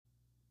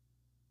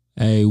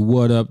Hey,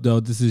 what up, though?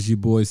 This is your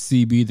boy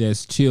CB,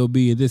 that's Chill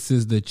B, and this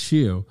is the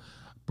Chill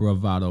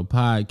Bravado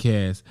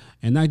Podcast.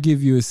 And I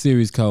give you a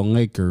series called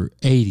Laker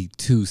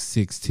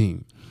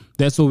 82-16.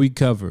 That's what we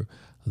cover,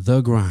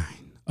 the grind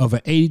of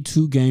an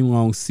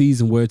 82-game-long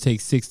season where it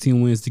takes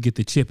 16 wins to get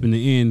the chip in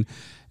the end.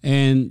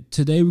 And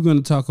today we're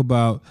going to talk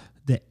about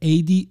the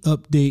AD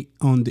update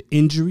on the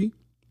injury.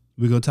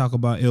 We're going to talk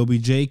about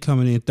LBJ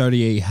coming in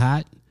 38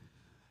 hot.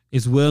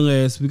 As well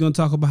as we're going to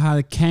talk about how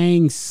the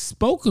Kang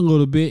spoke a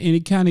little bit and he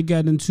kind of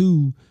got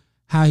into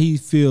how he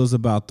feels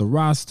about the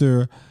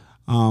roster,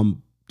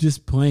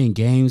 just playing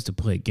games to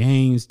play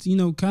games,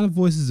 kind of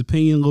voice his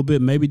opinion a little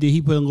bit. Maybe did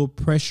he put a little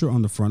pressure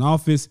on the front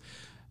office,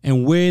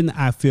 and when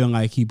I feel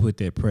like he put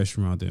that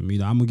pressure on them. I'm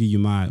going to give you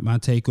my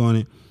take on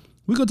it.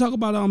 We're going to talk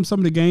about some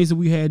of the games that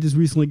we had just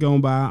recently gone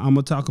by. I'm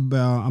going to talk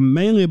about,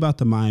 mainly about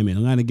the Miami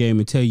Atlanta game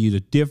and tell you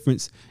the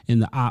difference in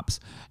the ops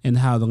and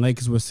how the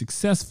Lakers were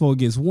successful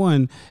against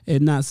one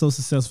and not so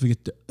successful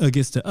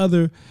against the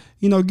other.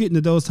 Getting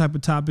to those type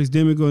of topics.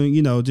 Then we're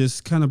going,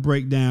 just kind of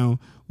break down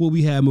what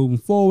we have moving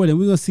forward. And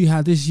we're going to see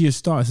how this year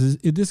starts. Is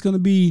this going to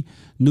be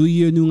New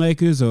Year, new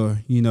Lakers, or,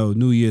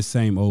 New Year,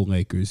 same old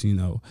Lakers,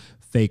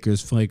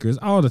 fakers, flakers,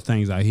 all the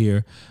things I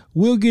hear.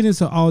 We'll get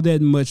into all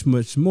that and much,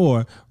 much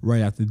more right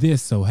after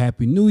this. So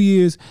happy New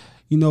Year's.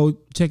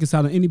 Check us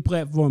out on any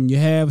platform you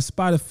have,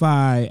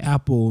 Spotify,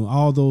 Apple,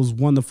 all those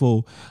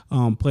wonderful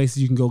places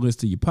you can go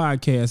listen to your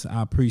podcast.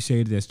 I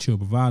appreciate it. That's Chill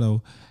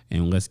Bravado.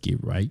 And let's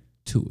get right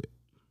to it.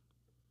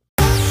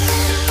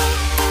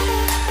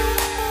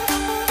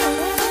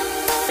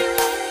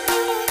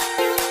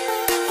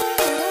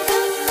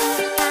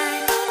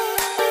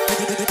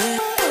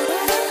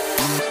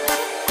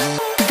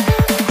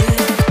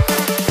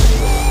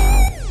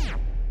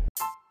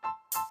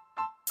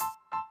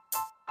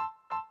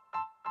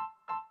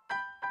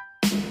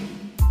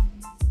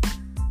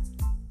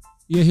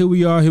 Yeah, here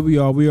we are.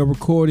 We are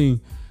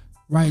recording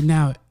right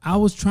now. I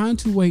was trying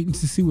to wait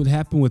to see what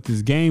happened with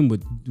this game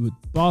with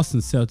Boston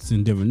Celtics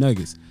and Denver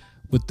Nuggets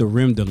with the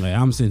rim delay.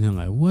 I'm sitting here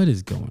like, what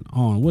is going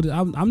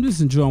on? I'm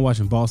just enjoying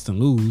watching Boston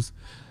lose,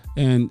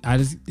 and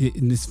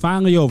it's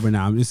finally over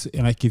now. I'm just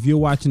like, if you're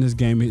watching this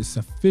game, it's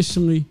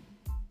officially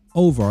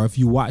over. Or if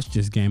you watch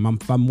this game,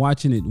 I'm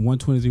watching it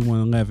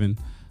 123-111,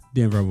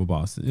 Denver over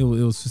Boston. It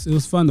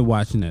was fun to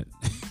watching that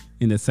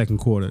in the second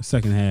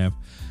half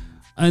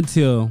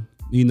until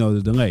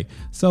the delay.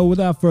 So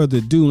without further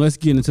ado, let's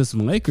get into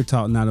some Laker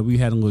talk now that we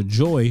had a little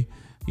joy,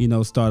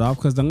 start off.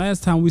 Because the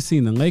last time we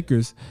seen the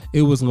Lakers,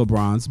 it was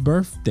LeBron's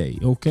birthday,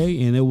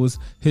 okay? And it was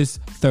his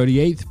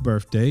 38th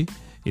birthday.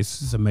 It's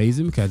just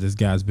amazing because this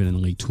guy's been in the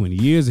league 20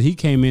 years. And he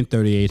came in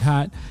 38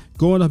 hot,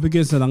 going up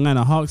against an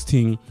Atlanta Hawks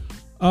team.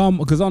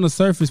 Because on the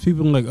surface,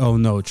 people are like, oh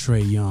no,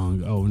 Trae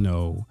Young, oh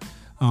no,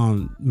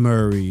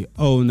 Murray,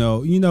 oh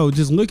no.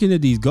 Just looking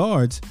at these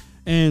guards,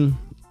 and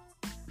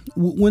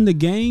when the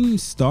game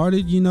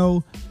started,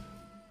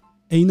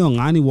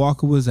 Lonnie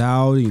Walker was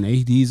out, and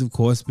AD's of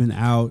course been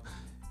out,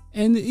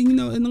 and and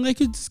the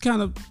Lakers just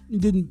kind of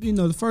didn't,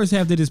 the first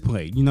half they just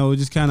played,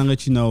 just kind of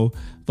let you know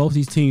both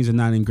these teams are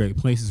not in great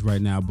places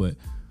right now. But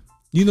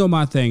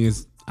my thing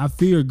is, I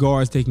fear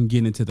guards that can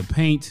get into the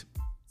paint.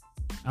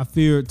 I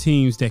fear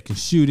teams that can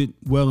shoot it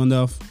well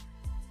enough,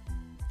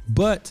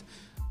 but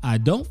I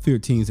don't fear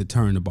teams that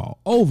turn the ball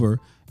over.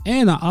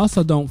 And I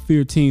also don't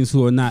fear teams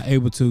who are not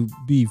able to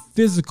be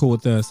physical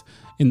with us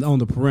on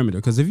the perimeter.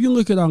 Because if you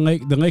look at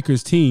the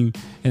Lakers team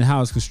and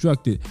how it's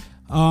constructed,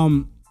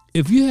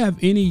 if you have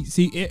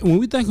when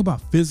we think about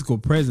physical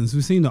presence,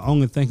 we seem to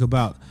only think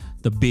about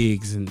the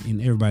bigs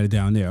and everybody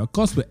down there. Of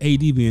course, with AD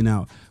being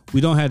out, we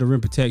don't have the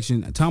rim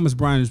protection. Thomas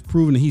Bryant has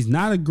proven that he's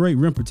not a great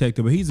rim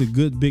protector, but he's a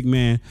good big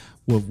man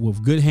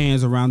with good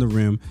hands around the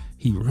rim.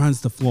 He runs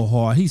the floor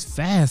hard. He's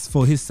fast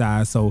for his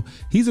size, so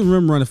he's a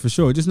rim runner for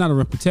sure. Just not a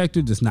rim protector.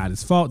 That's not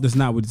his fault. That's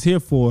not what he's here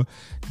for.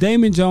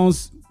 Damian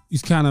Jones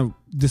is kind of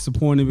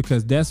disappointing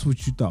because that's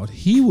what you thought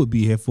he would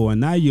be here for,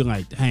 and now you're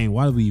like, dang,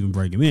 why did we even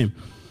bring him in?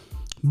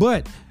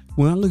 But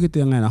when I look at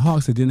the Atlanta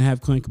Hawks, they didn't have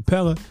Clint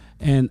Capella,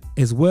 and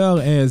as well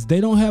as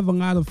they don't have a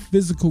lot of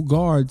physical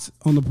guards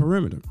on the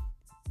perimeter.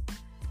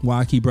 Why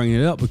I keep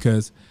bringing it up,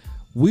 because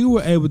we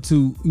were able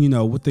to,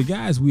 with the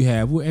guys we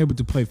have, we're able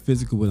to play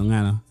physical with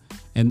Atlanta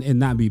and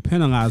not be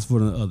penalized for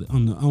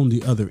on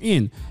the other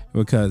end,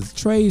 because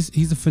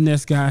he's a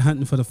finesse guy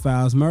hunting for the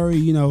fouls. Murray,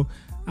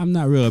 I'm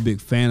not really a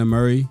big fan of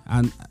Murray.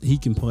 He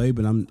can play,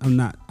 but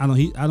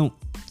I don't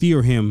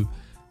fear him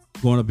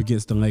going up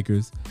against the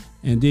Lakers.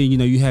 And then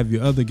you have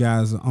your other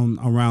guys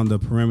around the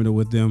perimeter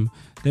with them.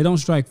 They don't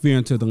strike fear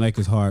into the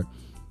Lakers' heart.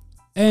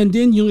 And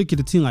then you look at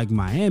a team like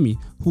Miami,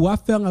 who I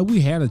felt like we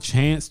had a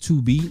chance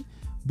to beat.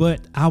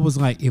 But I was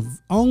like, if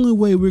only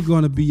way we're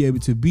going to be able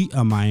to beat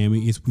a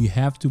Miami is we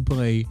have to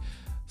play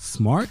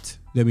smart.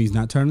 That means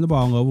not turning the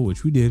ball over,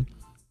 which we did.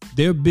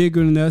 They're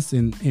bigger than us,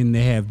 and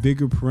they have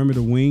bigger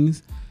perimeter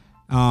wings.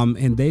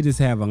 And they just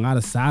have a lot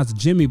of size.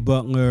 Jimmy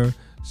Butler,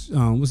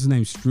 what's his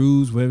name?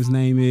 Struz, whatever his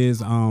name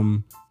is.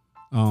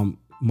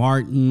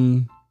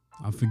 Martin,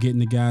 I'm forgetting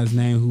the guy's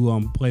name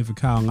who played for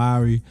Kyle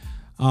Lowry.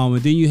 And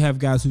then you have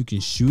guys who can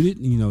shoot it.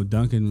 You know,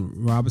 Duncan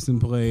Robinson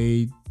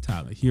played,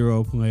 Tyler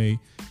Hero played.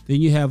 Then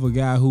you have a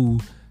guy who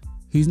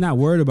he's not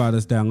worried about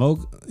us down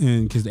low,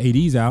 and because the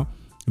AD's out.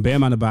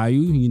 Bam Adebayo,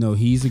 you know,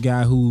 he's a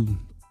guy who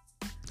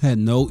had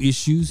no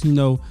issues, you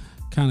know,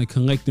 kind of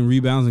collecting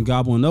rebounds and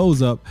gobbling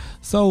those up.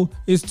 So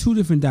it's two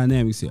different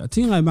dynamics here. A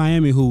team like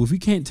Miami, who if we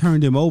can't turn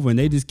them over and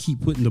they just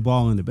keep putting the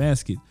ball in the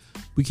basket,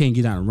 we can't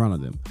get out and run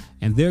on them.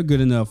 And they're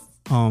good enough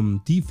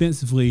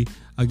defensively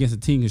against a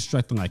team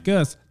constructing like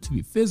us to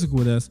be physical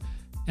with us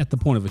at the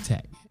point of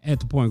attack, at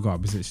the point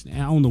guard position,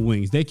 and on the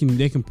wings. They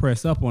can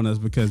press up on us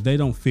because they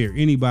don't fear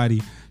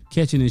anybody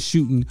catching and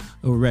shooting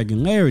with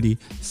regularity.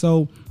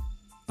 So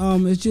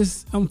it's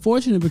just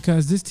unfortunate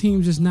because this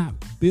team's just not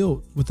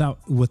built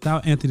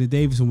without Anthony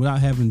Davis and without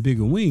having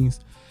bigger wings.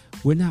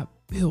 We're not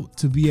built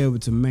to be able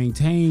to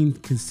maintain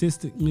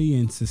consistently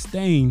and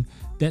sustain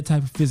that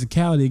type of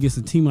physicality against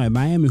a team like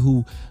Miami,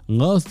 who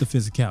loves the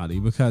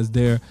physicality because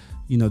they're,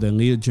 you know, their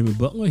leader Jimmy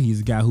Butler. He's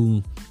a guy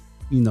who,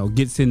 you know,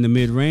 gets in the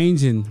mid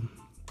range, and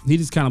he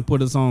just kind of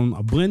put us on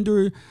a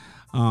blender,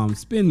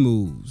 spin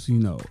moves, you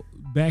know,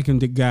 backing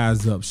the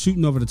guys up,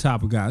 shooting over the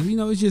top of guys. You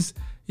know, it's just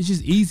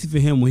easy for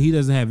him when he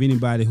doesn't have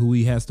anybody who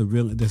he has to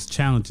really that's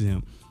challenging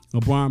him.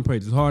 LeBron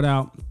played his heart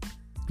out,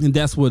 and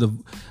that's where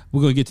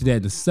we're gonna get to that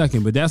in a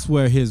second. But that's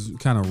where his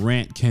kind of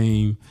rant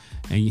came,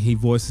 and he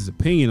voiced his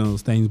opinion on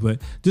those things.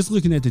 But just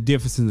looking at the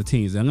difference in the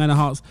teams, the Atlanta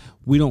Hawks,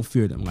 we don't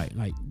fear them.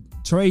 Like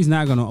Trey's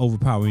not gonna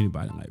overpower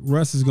anybody. Like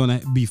Russ is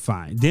gonna be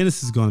fine.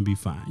 Dennis is gonna be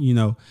fine. You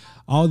know,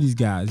 all these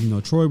guys. You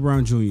know, Troy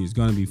Brown Jr. is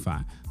gonna be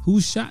fine.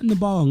 Who's shotting the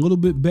ball a little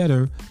bit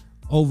better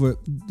over,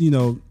 you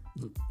know,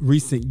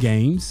 recent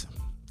games,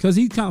 because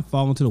he's kind of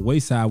fallen to the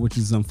wayside, which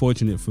is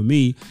unfortunate for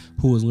me,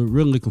 who was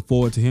really looking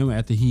forward to him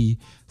after he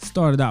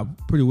started out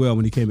pretty well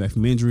when he came back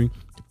from injury.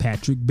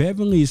 Patrick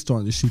Beverly is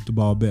starting to shoot the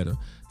ball better.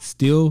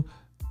 Still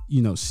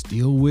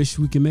wish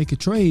we can make a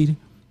trade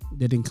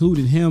that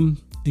included him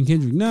and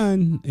Kendrick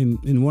Nunn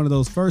in one of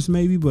those first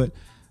maybe, but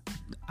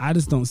I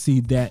just don't see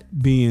that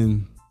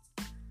being,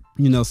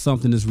 you know,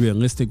 something that's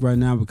realistic right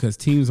now, because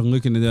teams are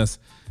looking at us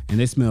and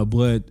they smell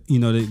blood. You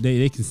know,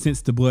 they can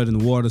sense the blood in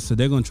the water, so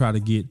they're going to try to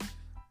get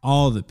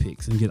all the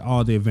picks and get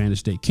all the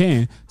advantage they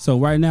can. So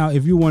right now,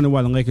 if you're wondering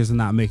why the Lakers are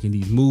not making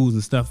these moves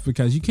and stuff,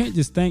 because you can't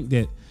just think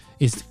that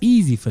it's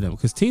easy for them,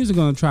 because teams are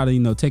going to try to, you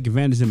know, take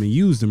advantage of them and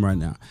use them right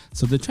now.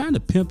 So they're trying to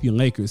pimp your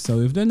Lakers. So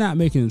if they're not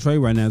making a trade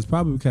right now, it's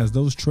probably because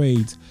those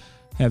trades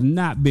have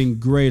not been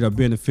great or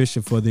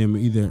beneficial for them,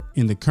 either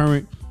in the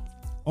current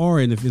or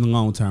in the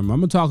long term. I'm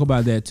going to talk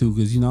about that too,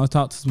 because, you know, I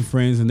talked to some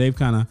friends and they've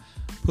kind of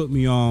put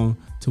me on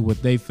to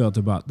what they felt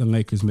about the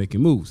Lakers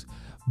making moves.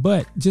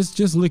 But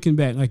just looking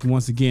back, like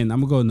once again,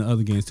 I'm going to go into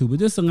other games too, but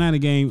this Atlanta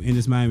game and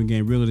this Miami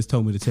game really just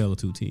told me to tell the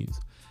two teams.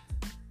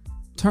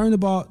 Turn the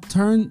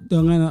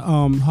Atlanta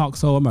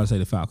Hawks over. I'm about to say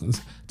the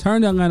Falcons.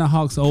 Turn the Atlanta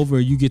Hawks over.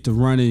 You get to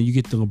run and you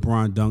get the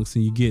LeBron dunks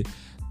and you get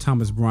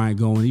Thomas Bryant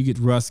going. You get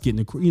Russ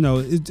getting the, you know,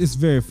 it's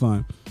very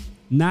fun.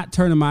 Not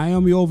turning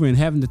Miami over and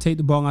having to take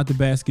the ball out the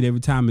basket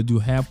every time and do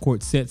half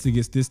court sets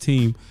against this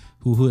team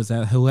who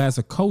has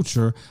a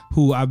culture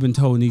who I've been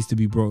told needs to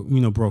be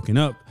broken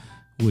up,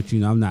 which, you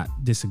know, I'm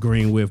not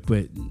disagreeing with,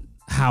 but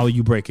how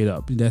you break it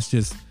up, that's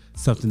just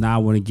something I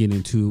want to get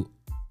into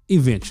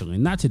eventually.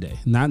 Not today.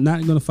 Not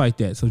going to fight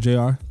that. So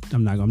JR,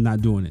 I'm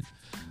not doing it.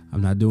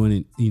 I'm not doing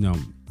it. You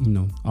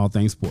know, all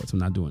things sports. I'm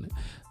not doing it.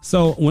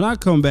 So when I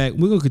come back,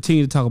 we're going to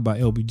continue to talk about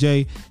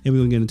LBJ, and we're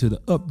going to get into the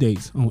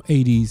updates on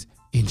AD's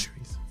injuries.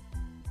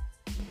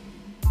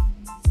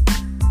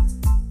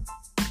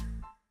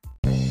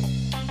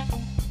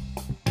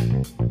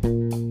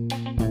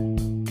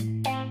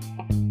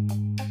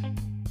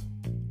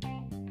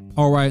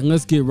 All right,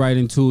 let's get right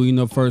into it. You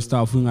know, first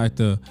off, we like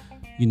to,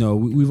 you know,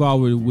 we've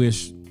already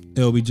wished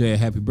LBJ a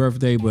happy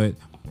birthday, but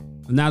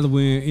now that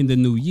we're in the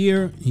new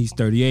year, he's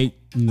 38,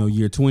 you know,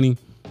 year 20.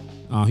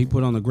 He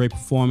put on a great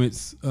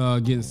performance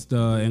against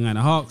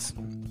Atlanta Hawks.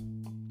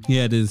 He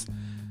had his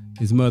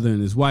mother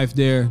and his wife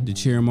there to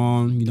cheer him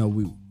on.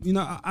 You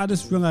know, I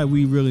just feel like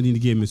we really need to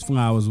give him his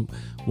flowers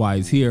while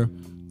he's here.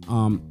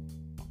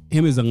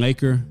 Him as a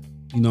Laker,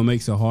 you know,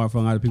 makes it hard for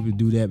a lot of people to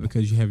do that,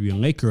 because you have your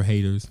Laker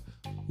haters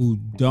who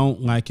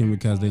don't like him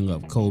because they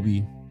love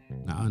Kobe.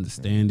 I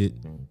understand it.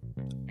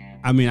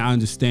 I mean, I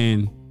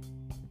understand.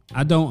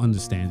 I don't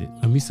understand it.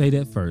 Let me say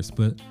that first.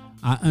 But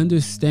I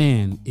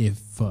understand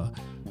if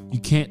you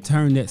can't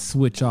turn that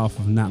switch off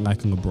of not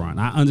liking LeBron.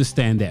 I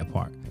understand that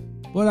part.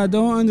 But I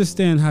don't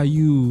understand how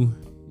you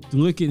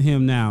look at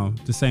him now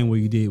the same way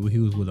you did when he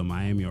was with a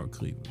Miami or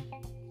Cleveland.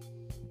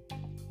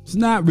 It's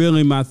not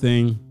really my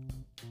thing.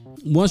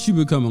 Once you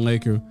become a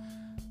Laker,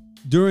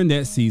 during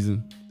that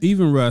season,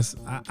 even Russ,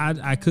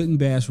 I couldn't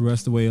bash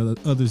Russ the way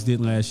others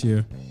did last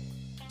year.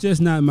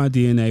 Just not my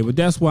DNA. But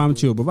that's why I'm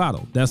chill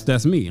bravado.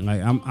 That's me.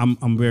 Like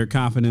I'm very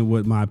confident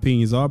what my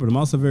opinions are, but I'm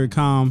also very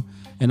calm,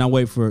 and I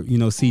wait for, you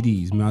know,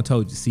 CDs. I mean, I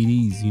told you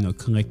CDs, you know,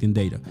 collecting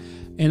data,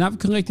 and I've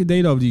collected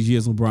data over these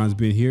years LeBron's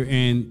been here,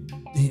 and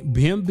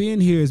him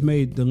being here has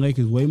made the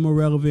Lakers way more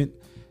relevant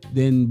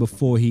than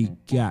before he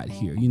got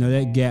here. You know,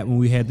 that gap when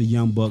we had the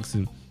Young Bucks,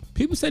 and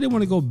people say they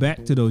want to go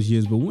back to those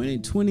years, but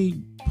winning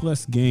 20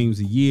 plus games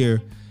a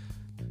year,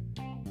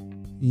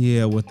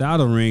 yeah, without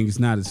a ring, it's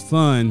not as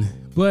fun.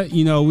 But,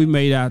 you know, we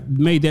made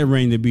that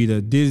ring to be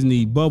the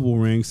Disney bubble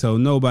ring, so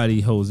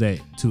nobody holds that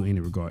to any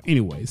regard.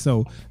 Anyway,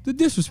 so the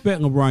disrespect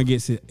LeBron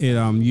gets at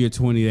year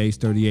 28,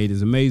 38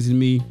 is amazing to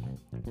me.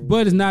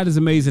 But it's not as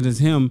amazing as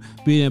him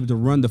being able to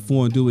run the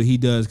floor and do what he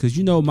does. Because,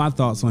 you know, my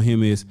thoughts on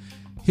him is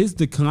his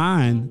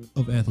decline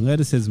of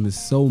athleticism is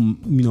so,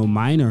 you know,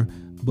 minor.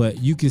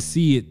 But you can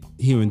see it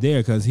here and there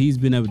because he's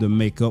been able to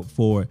make up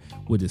for it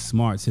with his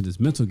smarts and his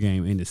mental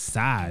game and his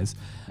size.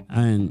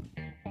 And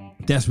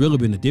that's really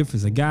been the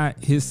difference. A guy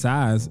his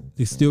size,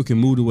 he still can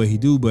move the way he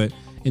do, but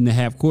in the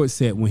half court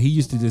set, when he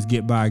used to just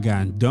get by a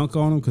guy and dunk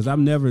on him, because I've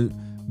never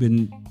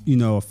been, you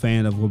know, a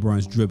fan of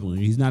LeBron's dribbling.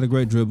 He's not a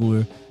great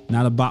dribbler,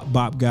 not a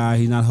bop guy.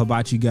 He's not a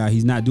hibachi guy.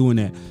 He's not doing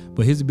that.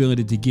 But his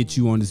ability to get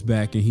you on his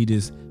back and he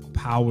just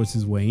powers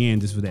his way in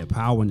just with that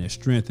power and that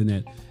strength and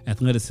that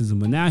athleticism.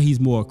 But now he's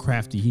more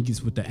crafty. He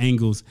gets with the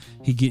angles.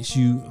 He gets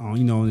you on,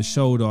 you know, on the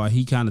shoulder. Or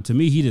he kind of, to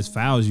me, he just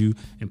fouls you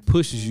and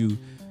pushes you.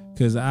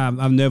 Because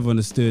I've never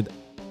understood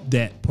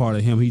that part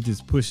of him. He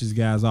just pushes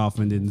guys off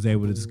and then is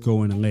able to just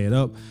go in and lay it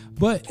up.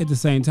 But at the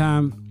same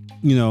time,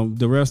 you know,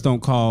 the refs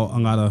don't call a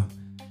lot of,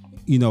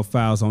 you know,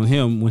 fouls on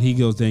him when he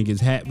goes there and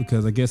gets hacked,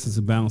 because I guess it's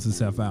to balance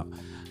itself out.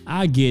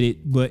 I get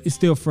it, but it's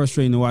still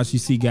frustrating to watch. You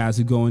see guys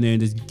who go in there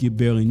and just get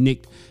barely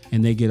nicked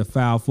and they get a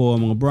foul for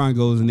him. And LeBron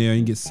goes in there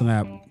and gets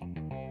slapped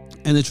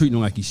and they're treating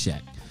him like he's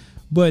Shaq.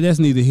 But that's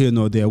neither here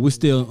nor there. We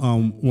still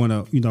want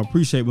to, you know,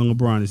 appreciate when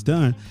LeBron is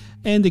done.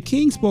 And the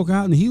King spoke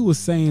out and he was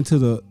saying to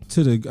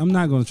the I'm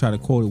not going to try to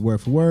quote it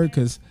word for word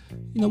because,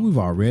 you know, we've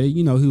already,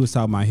 you know, he was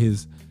talking about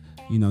his,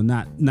 you know,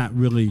 not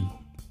really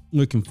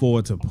looking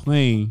forward to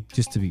playing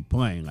just to be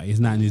playing. Like, it's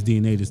not in his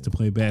DNA just to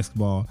play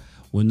basketball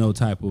with no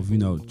type of, you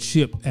know,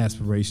 chip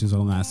aspirations on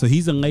the line. So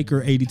he's a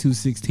Laker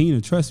 82-16,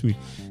 and trust me,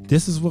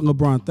 this is what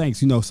LeBron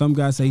thinks. You know, some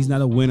guys say he's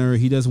not a winner.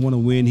 He doesn't want to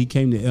win. He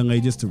came to LA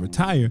just to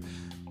retire.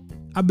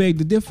 I beg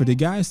to differ. The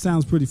guy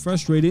sounds pretty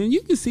frustrated, and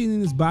you can see it in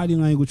his body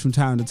language from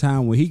time to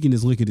time where he can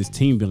just look at his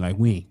team and be like,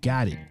 we ain't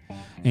got it.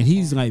 And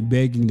he's like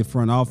begging the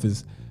front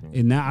office.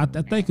 And now I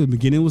think at the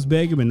beginning it was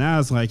begging, but now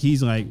it's like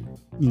he's like,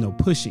 you know,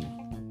 pushing.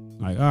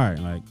 Like, all right,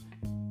 like,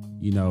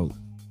 you know,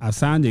 I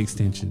signed the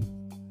extension.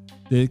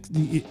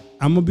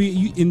 I'm gonna be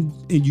you,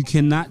 and you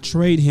cannot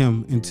trade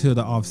him until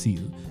the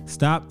offseason.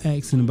 Stop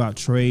asking about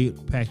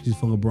trade packages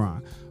for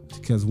LeBron,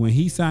 because when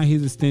he signed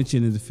his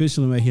extension, it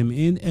officially made him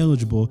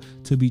ineligible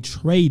to be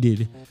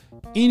traded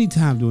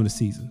anytime during the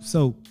season.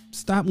 So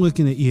stop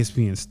looking at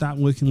ESPN. Stop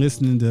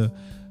listening to,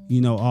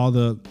 you know, all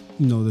the,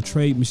 you know, the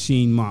trade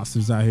machine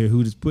monsters out here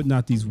who just putting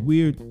out these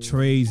weird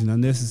trades and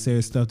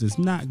unnecessary stuff that's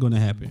not going to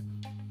happen.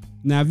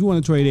 Now, if you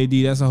want to trade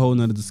AD, that's a whole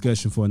nother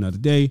discussion for another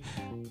day.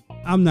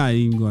 I'm not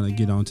even going to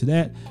get onto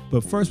that.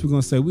 But first, we're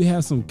going to say we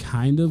have some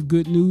kind of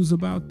good news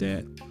about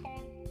that.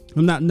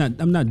 I'm not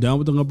done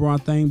with the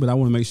LeBron thing, but I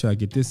want to make sure I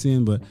get this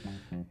in. But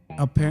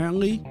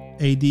apparently,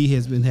 AD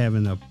has been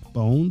having a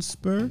bone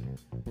spur,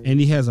 and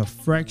he has a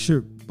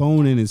fractured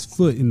bone in his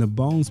foot, and the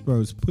bone spur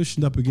is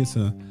pushing up against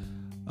a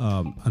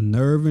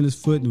nerve in his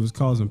foot, and it was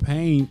causing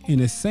pain.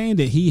 And it's saying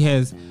that he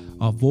has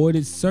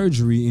avoided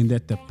surgery and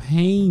that the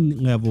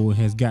pain level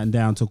has gotten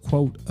down to,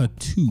 quote, a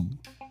 2.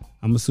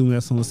 I'm assuming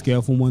that's on a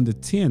scale from 1 to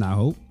 10, I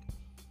hope.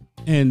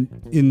 And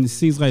it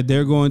seems like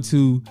they're going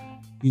to,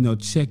 you know,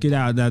 check it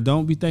out. Now,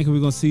 don't be thinking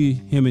we're going to see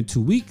him in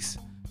 2 weeks,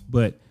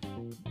 but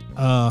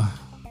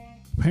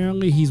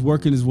apparently he's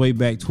working his way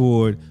back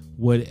toward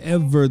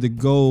whatever the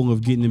goal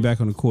of getting him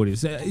back on the court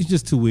is. It's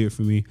just too weird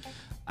for me.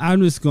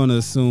 I'm just going to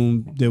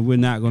assume that we're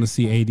not going to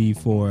see AD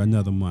for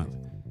another month.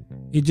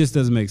 It just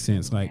doesn't make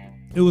sense. Like,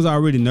 it was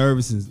already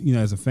nervous, and, you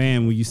know, as a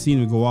fan, when you see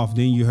him go off,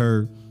 then you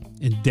heard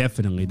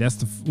indefinitely.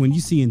 When you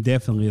see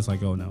indefinitely, it's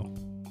like, oh no.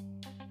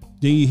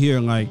 Then you hear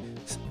like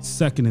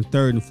second and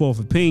third and fourth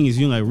opinions,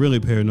 you're like really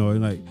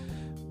paranoid. Like,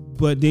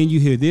 but then you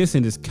hear this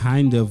and it's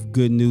kind of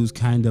good news,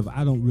 kind of.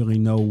 I don't really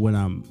know what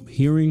I'm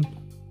hearing,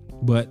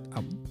 but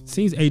AD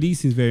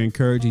seems very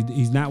encouraged.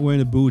 He's not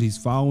wearing a boot. He's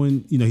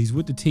following, you know, he's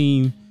with the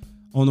team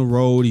on the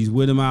road. He's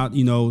with them out,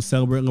 you know,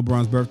 celebrating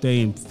LeBron's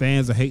birthday, and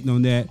fans are hating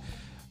on that.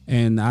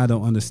 And I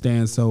don't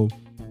understand. So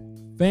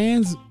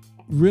fans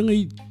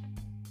really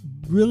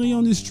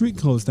on this street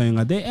clothes thing,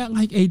 like they act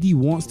like AD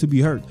wants to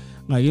be hurt.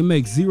 Like, it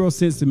makes zero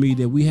sense to me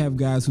that we have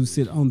guys who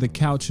sit on the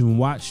couch and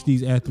watch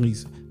these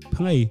athletes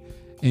play,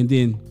 and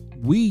then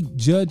we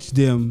judge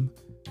them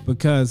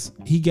because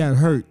he got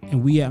hurt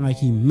and we act like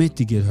he meant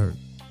to get hurt.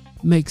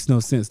 Makes no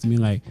sense to me.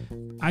 Like,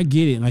 I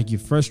get it, like, you're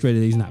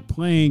frustrated that he's not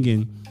playing,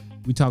 and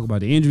we talk about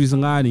the injuries a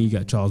lot, and you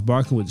got Charles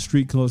Barkley with the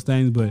street clothes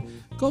things, but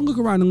go look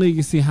around the league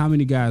and see how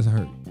many guys are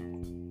hurt.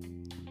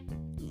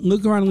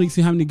 Look around the league,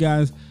 see how many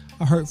guys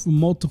are hurt for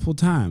multiple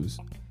times.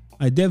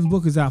 Like, Devin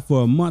Booker's out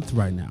for a month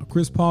right now.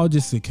 Chris Paul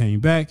just came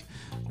back.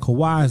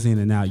 Kawhi's in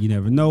and out. You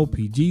never know.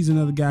 PG's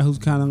another guy who's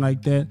kind of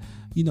like that.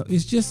 You know,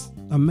 it's just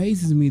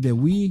amazes me that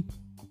we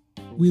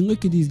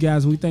look at these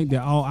guys and we think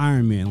they're all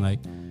Iron Man. Like,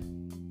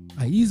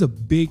 Like, these are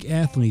big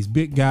athletes,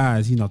 big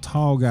guys,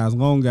 tall guys,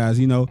 long guys,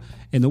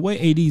 and the way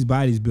AD's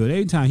body's built,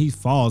 every time he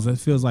falls, it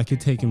feels like it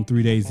take him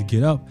 3 days to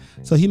get up.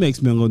 So he makes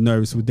me a little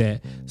nervous with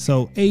that.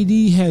 So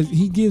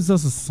he gives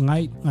us a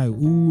slight,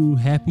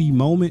 happy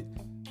moment,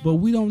 but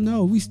we don't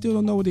know. We still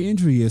don't know what the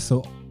injury is.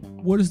 So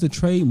what is the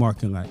trade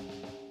market like?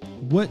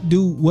 What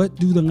do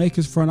the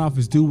Lakers front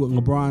office do with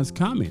LeBron's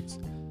comments?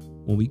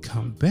 When we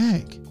come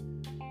back,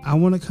 I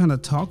want to kind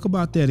of talk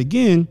about that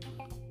again,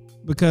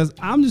 because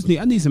I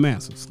need some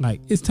answers.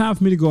 Like, it's time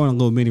for me to go on a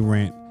little mini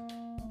rant,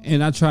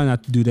 and I try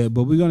not to do that,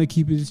 but we're going to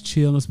keep it as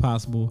chill as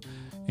possible.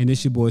 And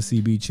it's your boy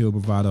CB, Chill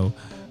Bravado,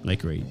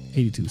 Laker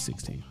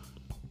 82-16.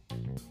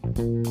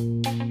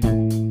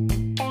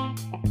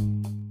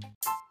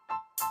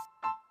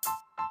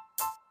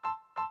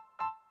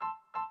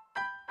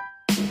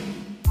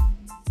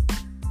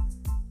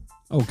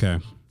 Okay.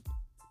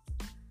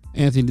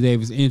 Anthony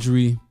Davis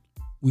injury.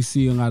 We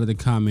see a lot of the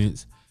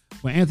comments.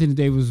 When Anthony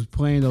Davis was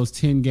playing those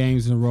 10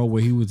 games in a row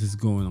where he was just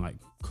going like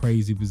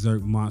crazy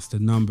berserk monster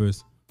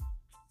numbers.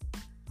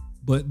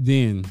 But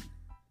then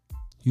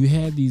you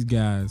had these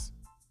guys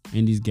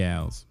and these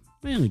gals,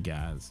 mainly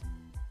guys,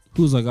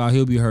 who's like, oh,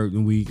 he'll be hurt in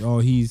a week. Oh,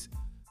 he's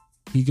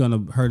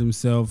gonna hurt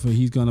himself, or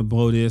he's gonna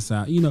blow this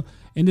out. And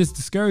it's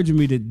discouraging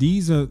me that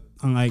these are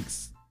like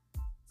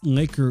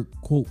Laker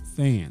quote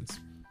fans.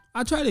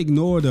 I try to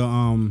ignore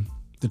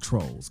the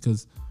trolls,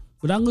 because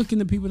but I look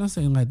into people and I'm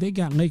saying, like, they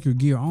got Laker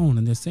gear on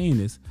and they're saying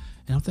this.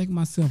 And I'm thinking to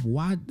myself,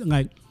 why?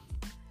 Like,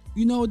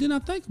 then I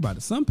think about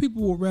it. Some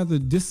people would rather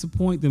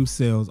disappoint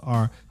themselves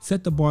or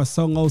set the bar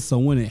so low so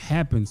when it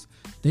happens,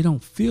 they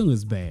don't feel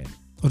as bad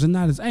or they're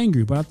not as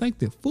angry. But I think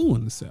they're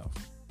fooling themselves.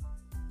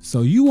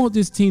 So you want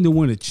this team to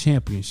win a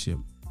championship,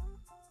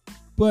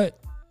 but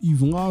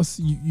you've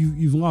lost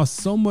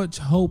so much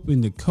hope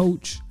in the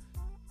coach,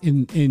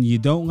 and you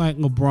don't like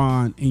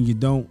LeBron, and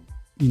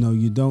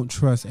you don't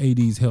trust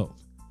AD's health.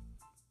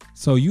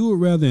 So you would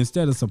rather,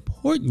 instead of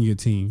supporting your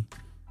team,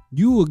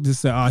 you would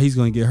just say, oh, he's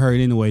going to get hurt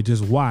anyway,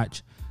 just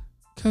watch.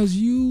 Because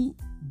you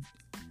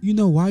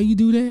know why you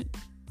do that?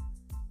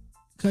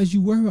 Because you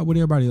worry about what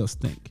everybody else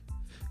think.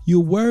 You're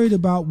worried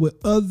about what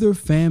other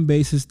fan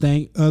bases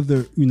think,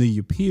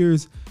 your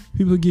peers,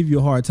 people give you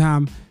a hard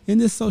time. In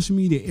this social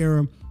media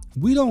era,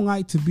 we don't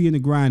like to be in the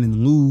grind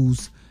and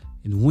lose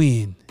and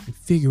win and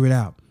figure it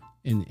out.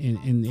 And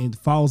it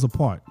falls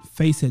apart.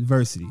 Face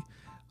adversity.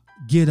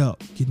 Get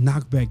up. Get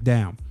knocked back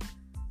down.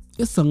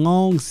 It's a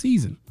long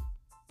season.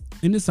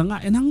 And it's a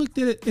lot. And I looked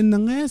at it, in the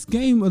last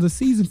game of the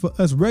season for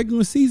us,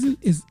 regular season,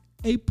 is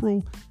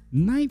April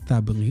 9th, I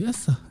believe.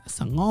 That's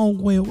a long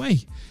way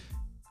away.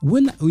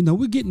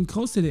 We're getting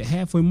close to the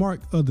halfway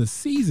mark of the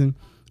season,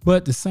 but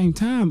at the same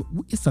time,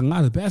 it's a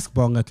lot of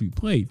basketball left to be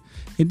played.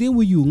 And then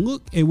when you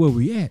look at where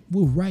we're at,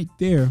 we're right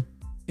there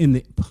in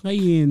the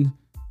play-in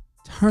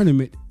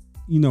tournament,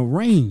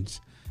 range.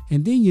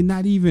 And then you're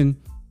not even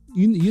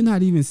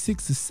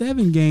 6 or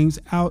 7 games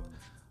out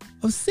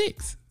of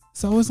 6.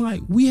 So it's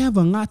like, we have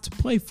a lot to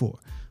play for.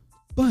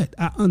 But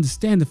I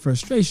understand the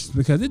frustrations,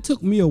 because it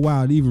took me a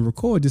while to even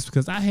record this,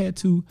 because I had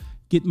to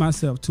get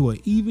myself to an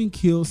even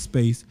kill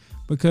space,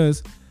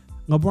 because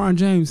LeBron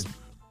James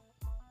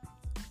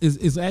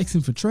is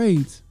asking for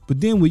trades.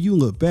 But then when you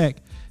look back,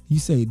 you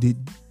say,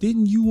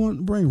 didn't you want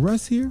to bring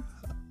Russ here?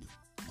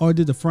 Or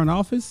did the front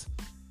office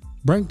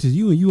bring to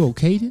you and you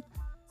okayed it?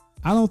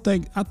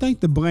 I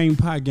think the blame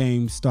pot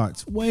game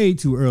starts way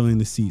too early in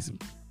the season.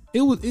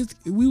 We were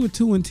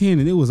 2-10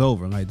 and it was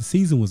over. Like, the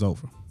season was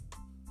over.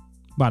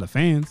 By the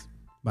fans,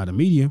 by the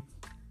media.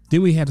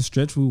 Then we had a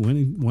stretch where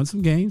we won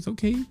some games.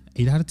 Okay,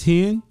 8 out of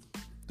 10.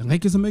 The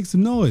Lakers will make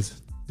some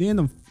noise.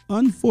 Then,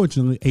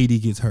 unfortunately,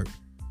 AD gets hurt.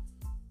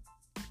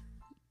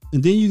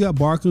 And then you got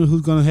Barkley,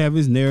 who's going to have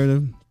his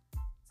narrative.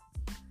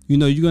 You're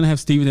going to have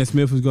Stephen A.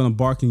 Smith, who's going to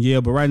bark and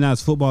yell. But right now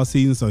it's football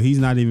season, so he's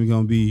not even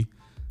going to be,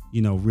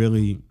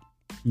 really,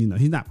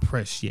 he's not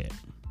pressed yet.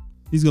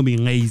 He's going to be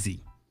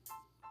lazy.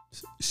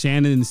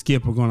 Shannon and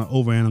Skip are going to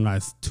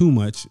overanalyze too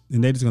much,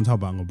 and they're just going to talk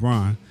about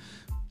LeBron.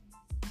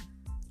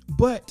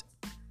 But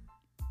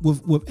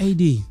with AD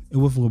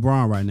and with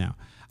LeBron right now,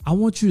 I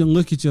want you to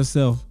look at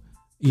yourself,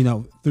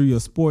 through your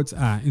sports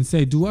eye and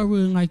say, do I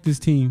really like this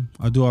team,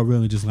 or do I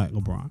really just like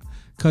LeBron?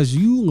 Because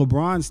you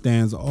LeBron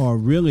stans are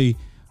really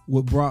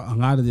what brought a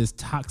lot of this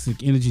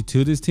toxic energy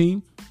to this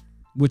team.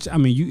 Which, I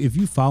mean, if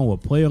you follow a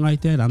player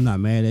like that, I'm not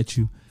mad at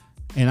you.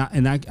 And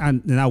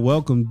I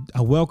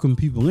welcome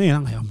people in.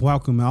 I'm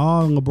welcoming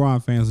all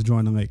LeBron fans to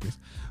join the Lakers.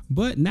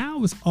 But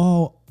now it's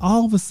all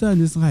of a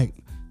sudden it's like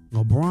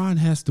LeBron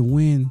has to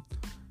win,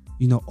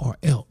 or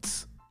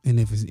else. And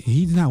if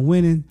he's not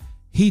winning,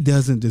 he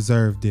doesn't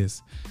deserve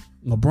this.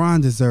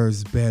 LeBron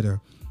deserves better.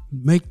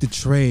 Make the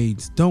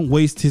trades. Don't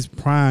waste his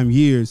prime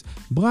years.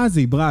 Blase.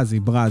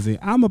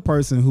 I'm a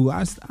person who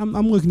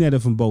I'm looking at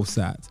it from both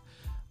sides.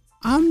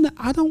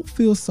 I don't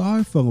feel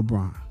sorry for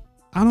LeBron.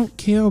 I don't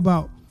care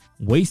about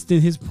wasting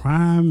his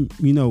prime,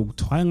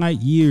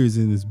 twilight years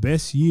and his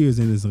best years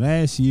and his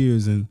last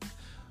years and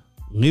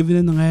living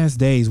in the last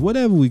days,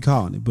 whatever we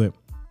call it. But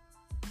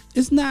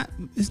it's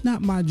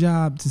not my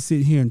job to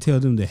sit here and tell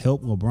them to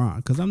help LeBron,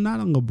 because I'm not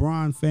a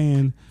LeBron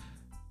fan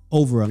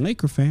over a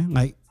Laker fan.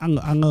 Like I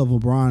love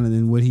LeBron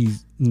and what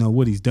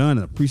he's done,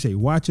 and appreciate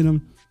watching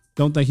him.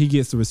 Don't think he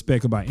gets the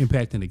respect about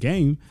impacting the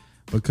game,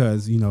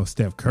 because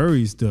Steph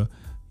Curry's the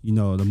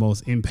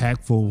most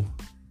impactful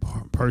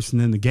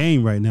person in the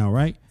game right now,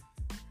 right?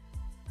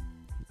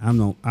 I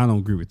don't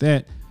agree with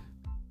that,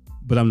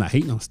 but I'm not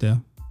hating on Steph.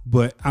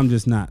 But I'm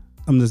just not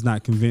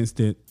convinced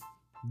that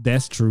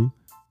that's true.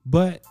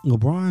 But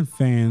LeBron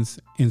fans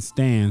and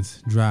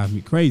stans drive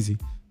me crazy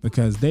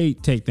because they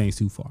take things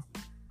too far.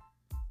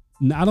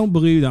 Now, I don't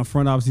believe that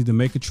front office to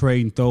make a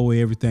trade and throw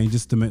away everything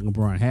just to make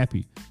LeBron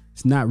happy.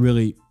 It's not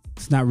really.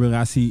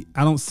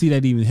 I don't see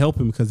that even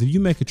helping, because if you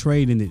make a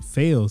trade and it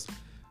fails,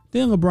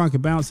 then LeBron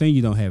can bounce and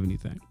you don't have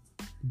anything.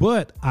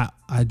 But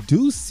I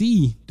do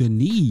see the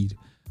need,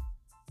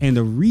 and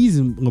the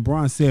reason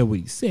LeBron said what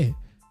he said.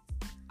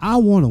 I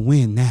want to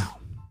win now.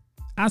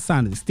 I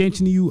signed an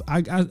extension to you.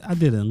 I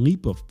did a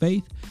leap of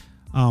faith.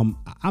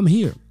 I'm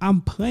here.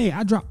 I'm playing.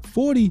 I dropped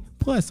 40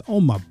 plus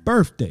on my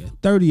birthday,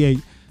 38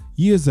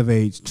 years of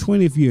age,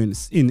 20th year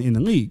in the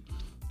league.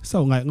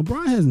 So like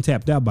LeBron hasn't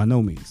tapped out by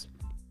no means.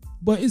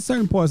 But in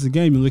certain parts of the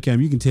game, you look at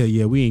him, you can tell,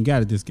 yeah, we ain't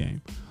got it this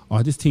game.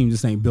 Or this team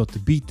just ain't built to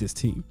beat this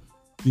team.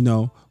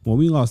 When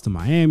we lost to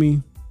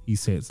Miami, he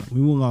said something.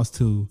 When we lost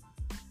to,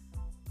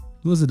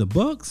 was it the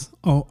Bucks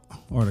or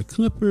the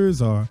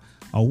Clippers or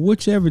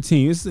whichever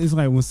team? It's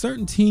like when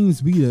certain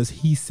teams beat us,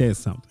 he says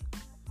something.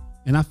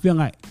 And I feel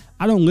like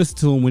I don't listen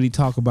to him when he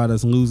talk about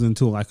us losing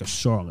to like a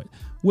Charlotte,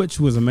 which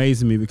was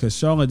amazing to me because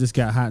Charlotte just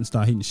got hot and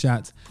started hitting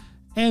shots.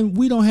 And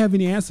we don't have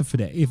any answer for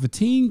that. If a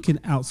team can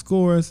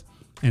outscore us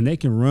and they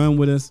can run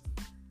with us,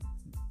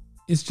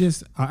 it's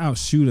just, or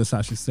outshoot us,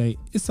 I should say,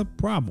 it's a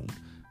problem.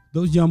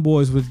 Those young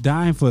boys were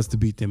dying for us to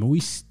beat them, and we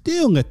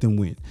still let them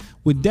win.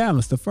 With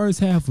Dallas, the first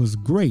half was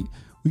great.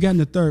 We got in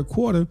the third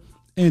quarter,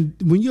 and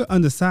when you're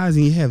undersized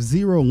and you have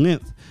zero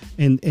length,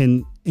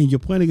 and you're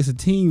playing against a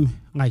team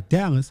like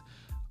Dallas,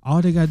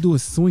 all they got to do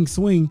is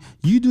swing.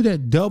 You do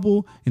that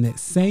double and that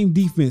same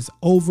defense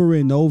over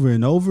and over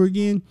and over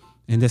again,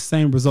 and the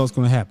same result's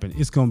going to happen.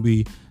 It's going to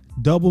be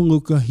double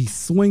Luka. He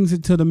swings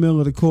it to the middle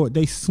of the court.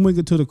 They swing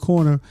it to the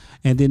corner,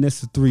 and then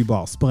that's a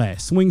 3-ball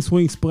splash. Swing,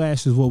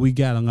 splash is what we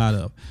got a lot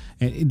of.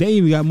 And they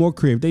even got more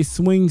creative. They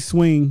swing,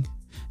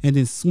 and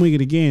then swing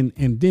it again,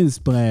 and then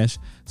splash.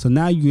 So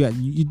now you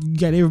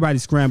got everybody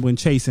scrambling,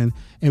 chasing,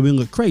 and we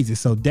look crazy.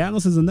 So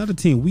Dallas is another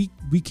team.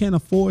 We can't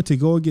afford to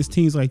go against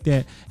teams like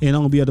that and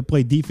only be able to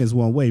play defense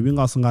one way. We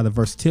lost a lot of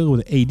versatility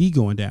with AD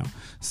going down.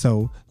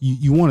 So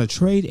you want to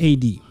trade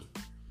AD.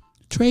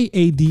 Trade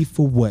AD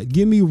for what?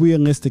 Give me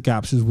realistic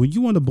options. When you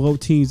want to blow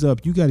teams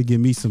up, you got to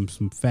give me some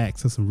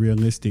facts and some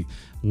realistic,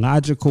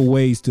 logical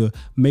ways to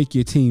make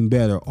your team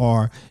better.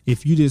 Or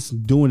if you're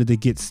just doing it to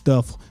get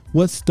stuff,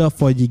 what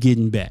stuff are you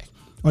getting back?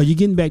 Are you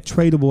getting back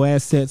tradable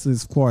assets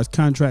as far as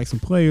contracts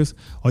and players?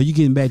 Are you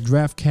getting back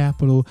draft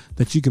capital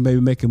that you can maybe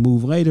make a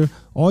move later?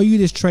 Or are you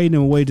just trading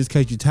them away just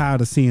because you're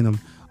tired of seeing them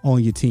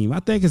on your team?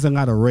 I think there's a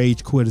lot of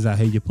rage quitters out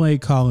here. You play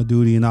Call of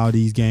Duty and all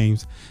these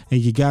games,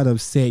 and you got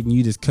upset and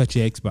you just cut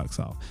your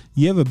Xbox off.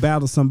 You ever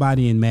battle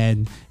somebody in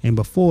Madden, and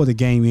before the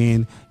game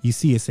ends, you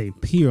see it say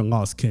peer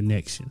lost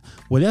connection?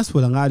 Well, that's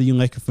what a lot of you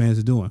Laker fans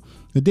are doing.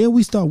 But then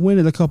we start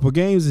winning a couple of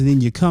games, and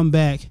then you come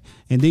back,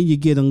 and then you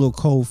get a little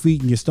cold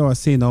feet, and you start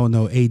saying, oh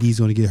no, AD's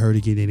going to get hurt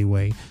again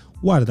anyway.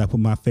 Why did I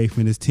put my faith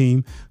in this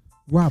team?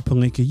 Rob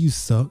Pelinka, you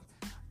suck.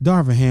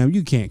 Darvin Ham,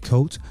 you can't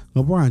coach.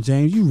 LeBron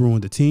James, you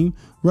ruined the team.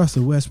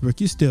 Russell Westbrook,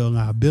 you're still a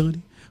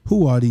liability.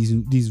 Who are these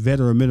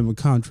veteran minimum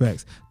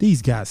contracts?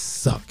 These guys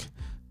suck.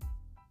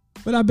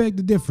 But I beg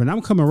to differ.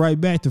 I'm coming right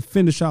back to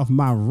finish off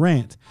my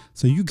rant.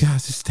 So you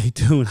guys just stay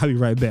tuned. I'll be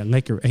right back.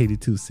 Laker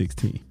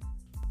 82-16.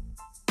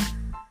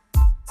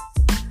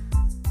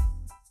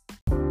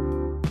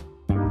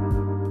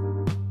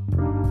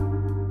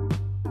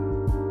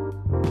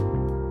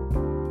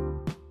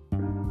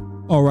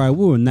 All right,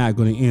 we're not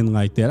going to end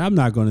like that. I'm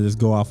not going to just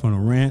go off on a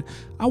rant.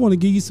 I want to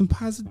give you some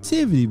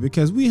positivity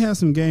because we have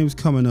some games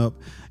coming up,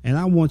 and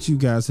I want you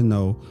guys to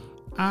know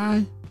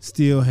I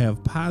still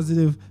have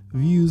positive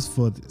views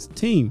for this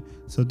team.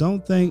 So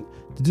don't think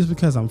that just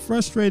because I'm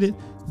frustrated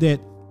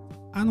that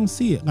I don't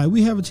see it. Like,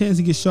 we have a chance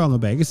to get Charlotte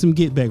back. It's some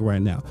get back right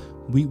now.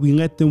 We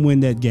let them win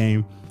that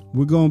game.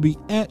 We're going to be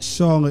at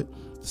Charlotte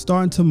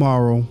starting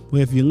tomorrow.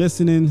 Well, if you're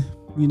listening,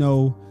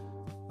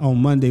 on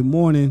Monday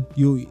morning,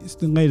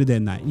 it's later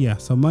that night. Yeah,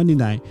 so Monday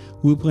night,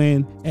 we're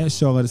playing at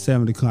Charlotte at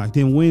 7 o'clock.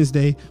 Then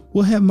Wednesday,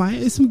 we'll have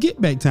it's some get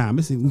back time.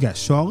 We got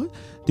Charlotte,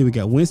 then we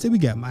got Wednesday, we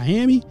got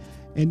Miami,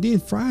 and then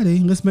Friday,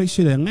 let's make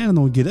sure that Atlanta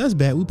don't get us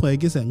back. We play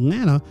against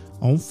Atlanta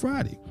on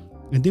Friday.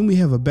 And then we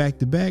have a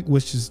back-to-back,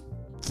 which just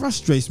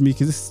frustrates me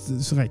because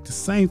it's like the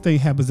same thing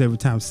happens every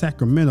time.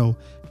 Sacramento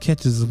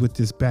catches us with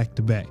this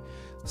back-to-back.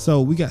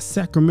 So we got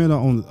Sacramento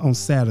on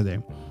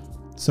Saturday.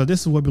 So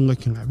this is what we're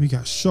looking at. We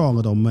got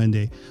Charlotte on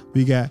Monday.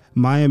 We got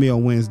Miami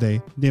on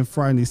Wednesday. Then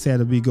Friday,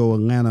 Saturday, we go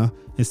Atlanta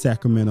and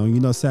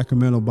Sacramento.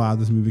 Sacramento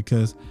bothers me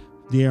because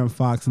De'Aaron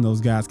Fox and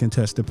those guys can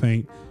touch the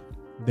paint.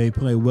 They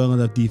play well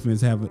enough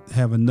defense,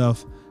 have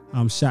enough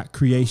shot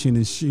creation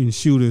and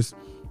shooters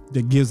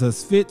that gives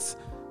us fits.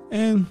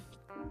 And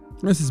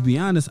let's just be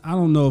honest, I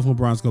don't know if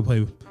LeBron's going to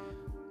play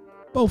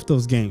both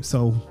those games.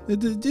 So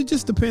it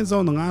just depends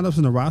on the lineups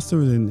and the roster.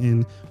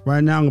 And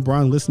right now,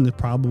 LeBron listed as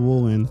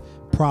probable,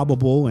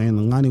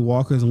 and Lonnie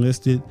Walker is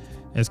listed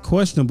as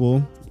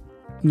questionable.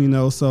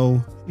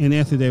 So, and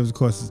Anthony Davis, of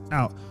course, is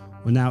out.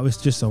 Well, now it's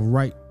just a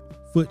right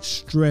foot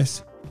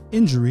stress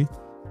injury.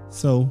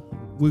 So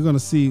we're going to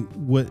see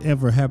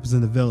whatever happens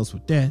and develops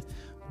with that.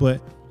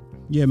 But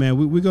yeah, man,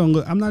 we're going to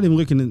look. I'm not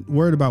even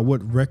worried about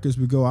what records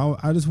we go.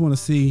 I just want to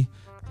see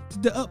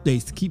the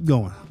updates to keep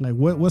going. Like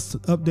what's the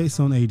updates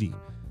on AD?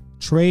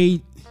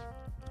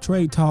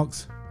 Trade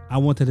talks. I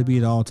want that to be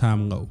at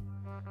all-time low.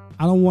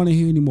 I don't want to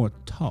hear any more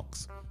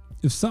talks.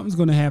 If something's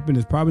going to happen,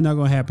 it's probably not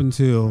going to happen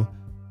till,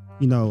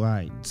 all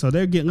right. So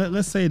they're getting,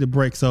 let's say the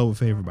break's over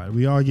for everybody.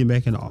 We are getting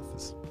back in the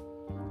office.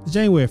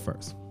 January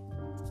 1st.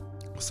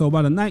 So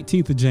by the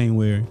 19th of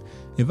January,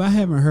 if I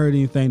haven't heard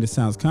anything that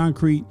sounds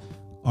concrete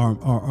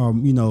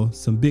or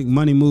some big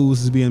money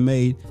moves is being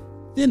made,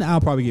 then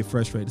I'll probably get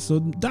frustrated. So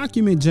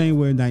document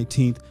January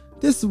 19th.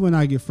 This is when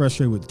I get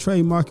frustrated with the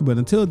trade market. But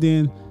until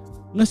then,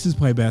 let's just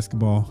play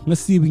basketball.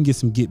 Let's see if we can get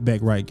some get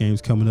back right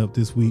games coming up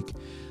this week.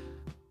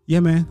 Yeah,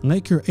 man.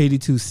 Laker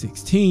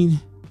 82-16.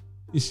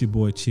 It's your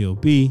boy Chill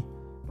B.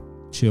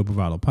 Chill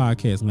Bravado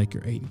Podcast. Laker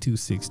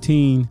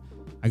 82-16.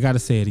 I got to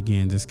say it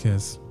again just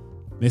because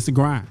it's a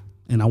grind.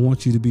 And I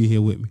want you to be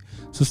here with me.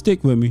 So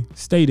stick with me.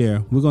 Stay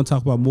there. We're going to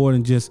talk about more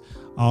than just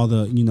all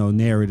the,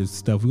 narrative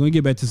stuff. We're going to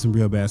get back to some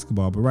real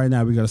basketball. But right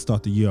now, we got to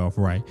start the year off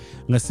right.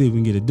 Let's see if we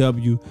can get a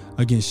W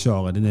against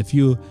Charlotte. And if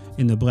you're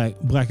in the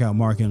blackout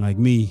market like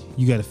me,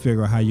 you got to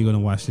figure out how you're going to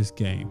watch this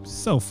game.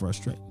 So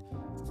frustrating.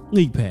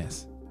 League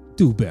Pass.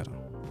 Do better.